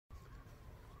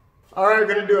All right,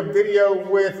 we're going to do a video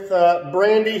with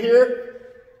Brandy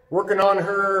here, working on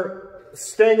her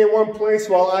staying in one place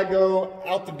while I go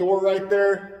out the door right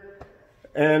there.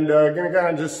 And going to kind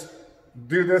of just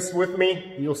do this with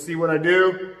me. You'll see what I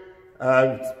do.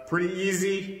 It's pretty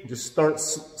easy. Just start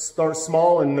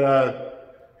small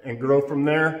and grow from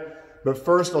there. But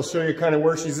first, I'll show you kind of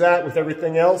where she's at with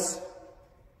everything else.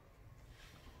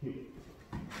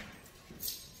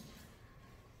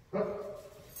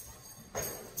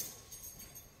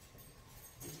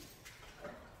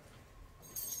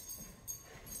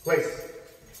 Place.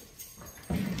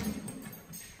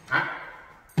 Up.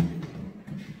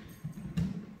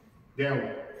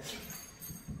 Down.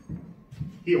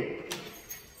 Heel.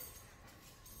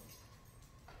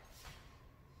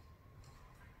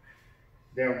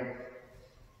 Down.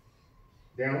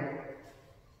 Down.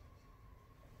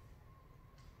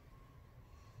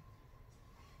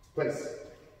 Place.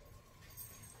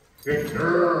 Good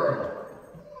girl.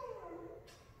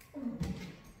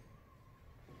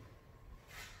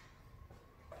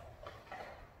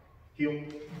 Heel.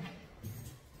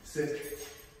 Sit.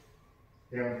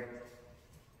 Down.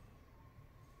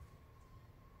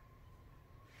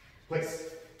 Place.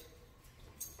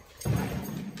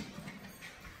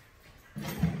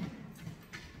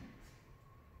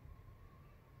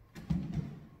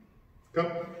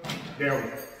 Come.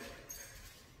 Down.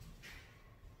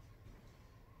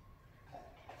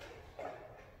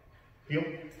 Heel.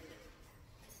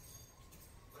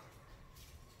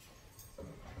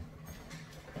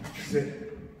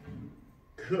 Sit.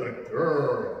 Good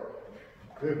girl.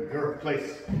 Good girl.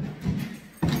 Place.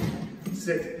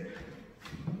 Sit.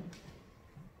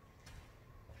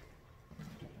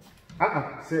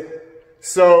 Sit.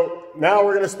 So now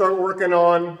we're going to start working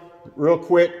on, real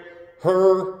quick,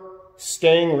 her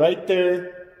staying right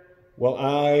there while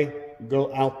I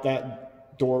go out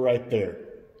that door right there.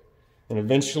 And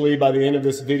eventually, by the end of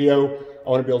this video, I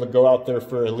want to be able to go out there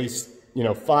for at least,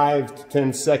 5 to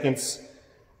 10 seconds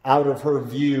out of her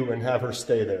view and have her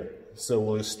stay there. So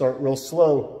we'll just start real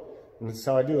slow, and this is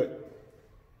how I do it.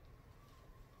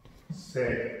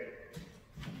 Stay.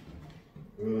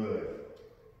 Good.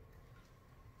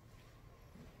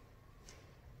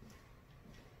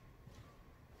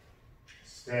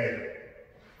 Stay.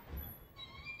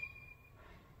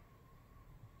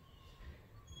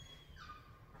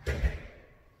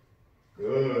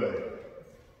 Good.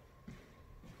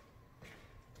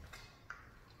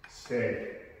 Stay.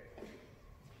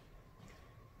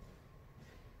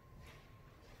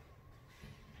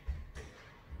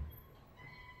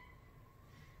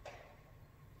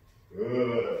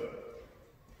 Good.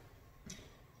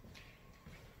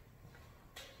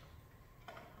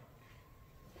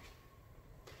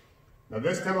 Now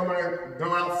this time I'm going to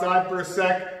go outside for a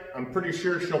sec. I'm pretty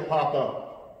sure she'll pop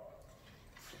up.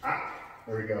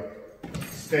 There we go.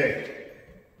 Stay.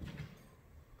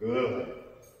 Good.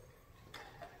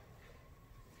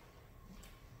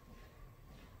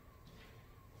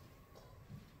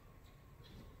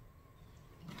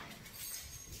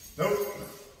 Nope.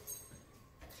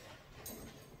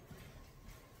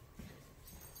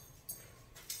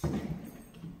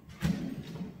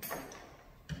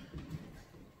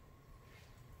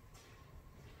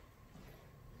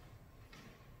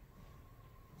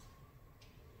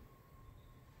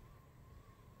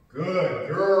 Good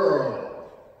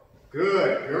girl.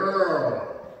 Good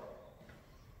girl.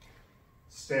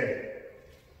 Stay.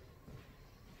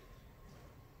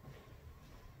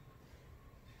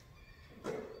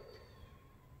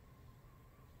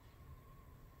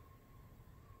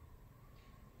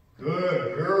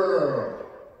 Good girl.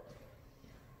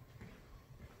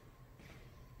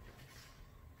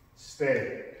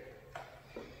 Stay.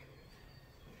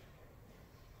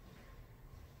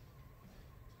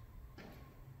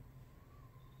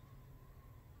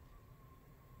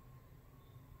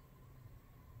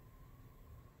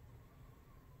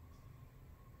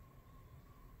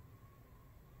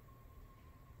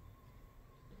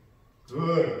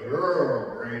 Good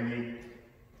girl, Brandy.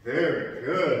 Very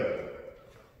good.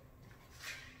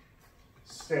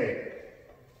 Stay.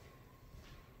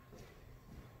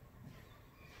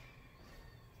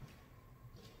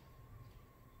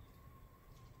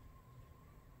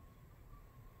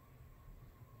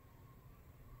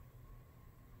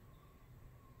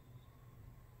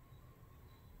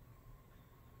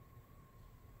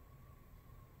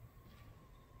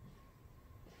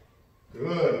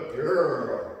 Good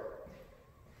girl.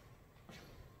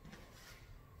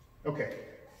 Okay.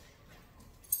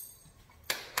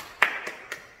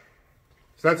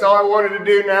 So that's all I wanted to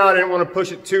do now. I didn't want to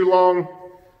push it too long.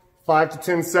 5 to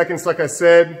 10 seconds, like I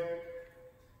said.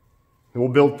 And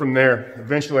we'll build from there.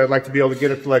 Eventually, I'd like to be able to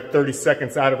get her for like 30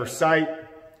 seconds out of her sight,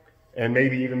 and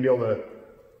maybe even be able to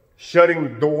shutting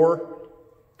the door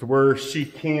to where she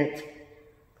can't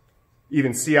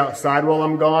even see outside while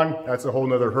I'm gone. That's a whole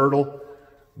nother hurdle.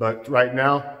 But right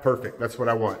now, perfect. That's what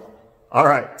I want. All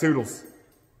right, toodles.